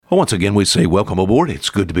Well, once again, we say welcome aboard. It's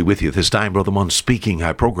good to be with you this time. Brother Munn speaking.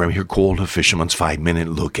 Our program here called A Fisherman's 5-Minute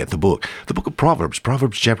Look at the book of Proverbs,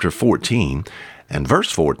 Proverbs chapter 14 and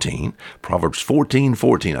verse 14, Proverbs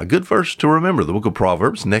 14:14. A good verse to remember, the book of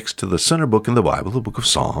Proverbs, next to the center book in the Bible, the book of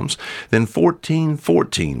Psalms. Then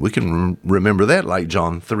 14:14. We can remember that like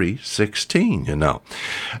John 3:16,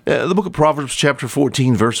 The book of Proverbs chapter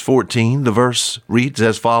 14, verse 14, the verse reads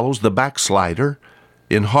as follows: The backslider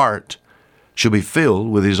in heart should be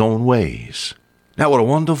filled with his own ways. Now, what a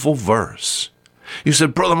wonderful verse. You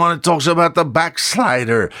said, Brother Munn, it talks about the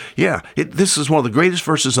backslider. Yeah, this is one of the greatest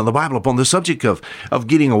verses in the Bible upon the subject of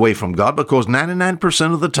getting away from God, because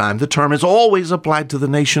 99% of the time the term is always applied to the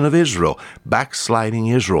nation of Israel, backsliding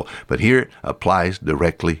Israel. But here it applies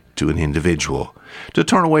directly to an individual. To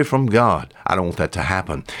turn away from God, I don't want that to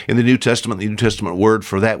happen. In the New Testament word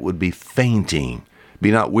for that would be fainting.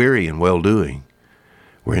 Be not weary in well-doing.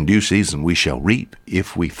 Where in due season we shall reap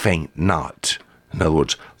if we faint not. In other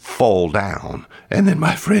words, fall down and then,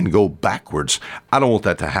 my friend, go backwards. I don't want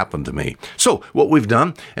that to happen to me. So what we've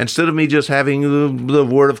done, instead of me just having the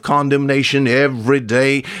word of condemnation every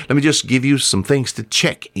day, let me just give you some things to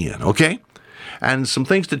check in, okay? And some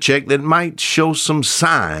things to check that might show some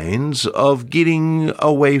signs of getting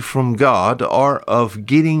away from God or of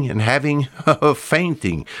getting and having a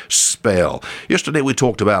fainting spell. Yesterday we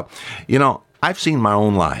talked about, I've seen my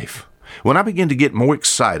own life. When I begin to get more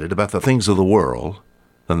excited about the things of the world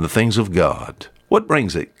than the things of God, what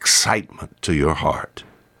brings excitement to your heart?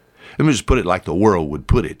 Let me just put it like the world would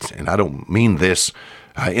put it, and I don't mean this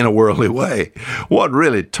in a worldly way. What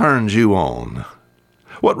really turns you on?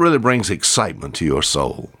 What really brings excitement to your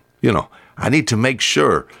soul? I need to make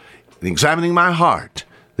sure, in examining my heart,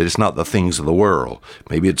 that it's not the things of the world.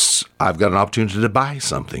 Maybe I've got an opportunity to buy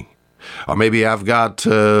something. Or maybe I've got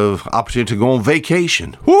opportunity to go on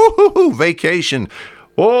vacation. Woo-hoo-hoo, vacation.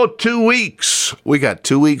 2 weeks. We got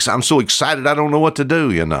 2 weeks. I'm so excited I don't know what to do,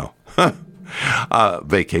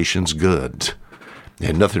 Vacation's good.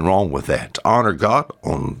 And nothing wrong with that. Honor God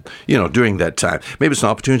during that time. Maybe it's an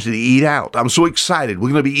opportunity to eat out. I'm so excited. We're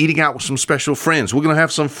going to be eating out with some special friends. We're going to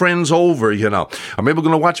have some friends over, Or maybe we're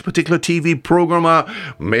going to watch a particular TV program.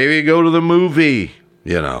 Maybe go to the movie.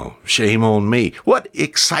 Shame on me. What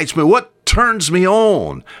excites me? What turns me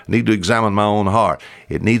on? I need to examine my own heart.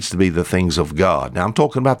 It needs to be the things of God. Now, I'm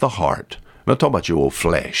talking about the heart. I'm not talking about your old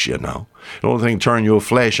flesh, The only thing to turn your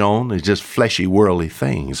flesh on is just fleshy, worldly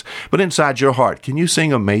things. But inside your heart, can you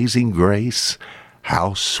sing Amazing Grace?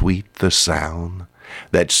 How sweet the sound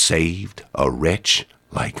that saved a wretch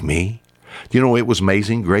like me. It was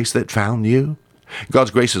amazing grace that found you.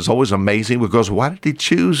 God's grace is always amazing, because why did he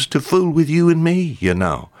choose to fool with you and me,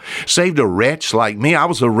 Saved a wretch like me. I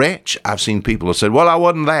was a wretch. I've seen people who said, well, I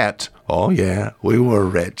wasn't that. Oh, yeah, we were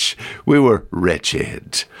wretch. We were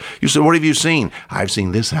wretched. You said, what have you seen? I've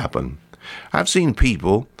seen this happen. I've seen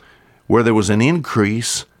people where there was an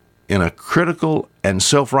increase in a critical and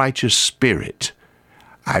self-righteous spirit.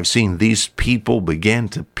 I've seen these people begin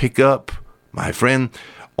to pick up, my friend,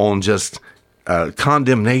 on just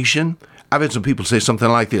condemnation. I've had some people say something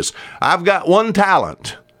like this: I've got one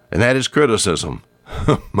talent, and that is criticism.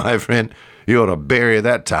 My friend, you ought to bury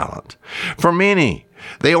that talent. For many,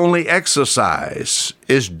 they only exercise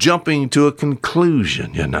is jumping to a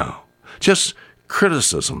conclusion, Just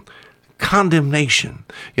criticism, condemnation.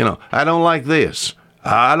 I don't like this.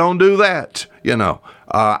 I don't do that.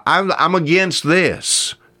 I'm against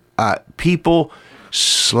this. People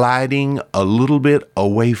sliding a little bit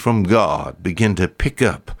away from God begin to pick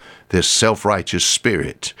up this self-righteous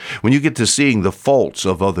spirit. When you get to seeing the faults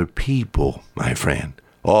of other people, my friend,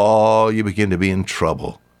 you begin to be in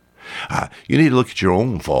trouble. You need to look at your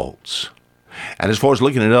own faults. And as far as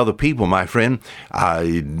looking at other people, my friend,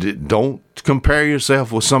 don't compare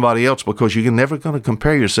yourself with somebody else, because you're never going to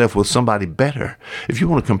compare yourself with somebody better. If you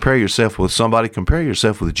want to compare yourself with somebody, compare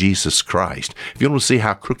yourself with Jesus Christ. If you want to see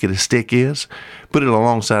how crooked a stick is, put it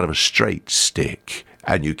alongside of a straight stick,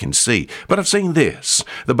 and you can see. But I've seen this: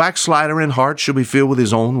 the backslider in heart shall be filled with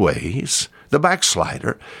his own ways. The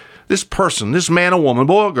backslider, this person, this man or woman,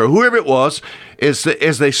 boy or girl, whoever it was, as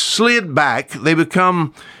they slid back, they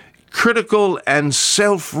become critical and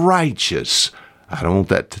self-righteous. I don't want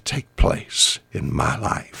that to take place in my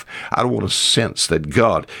life. I don't want to sense that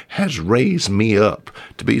God has raised me up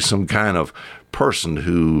to be some kind of person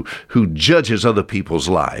who judges other people's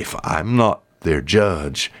life. I'm not their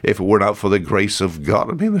judge. If it were not for the grace of God,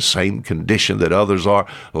 I'd be in the same condition that others are,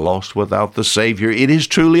 lost without the Savior. It is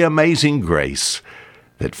truly amazing grace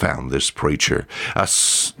that found this preacher.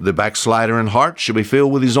 The backslider in heart should be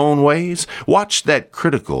filled with his own ways. Watch that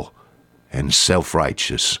critical and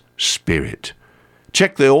self-righteous spirit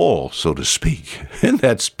check the oil, so to speak, in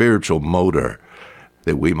that spiritual motor,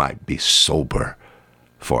 that we might be sober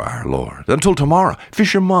for our Lord. Until tomorrow,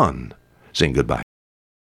 Fisherman, saying goodbye.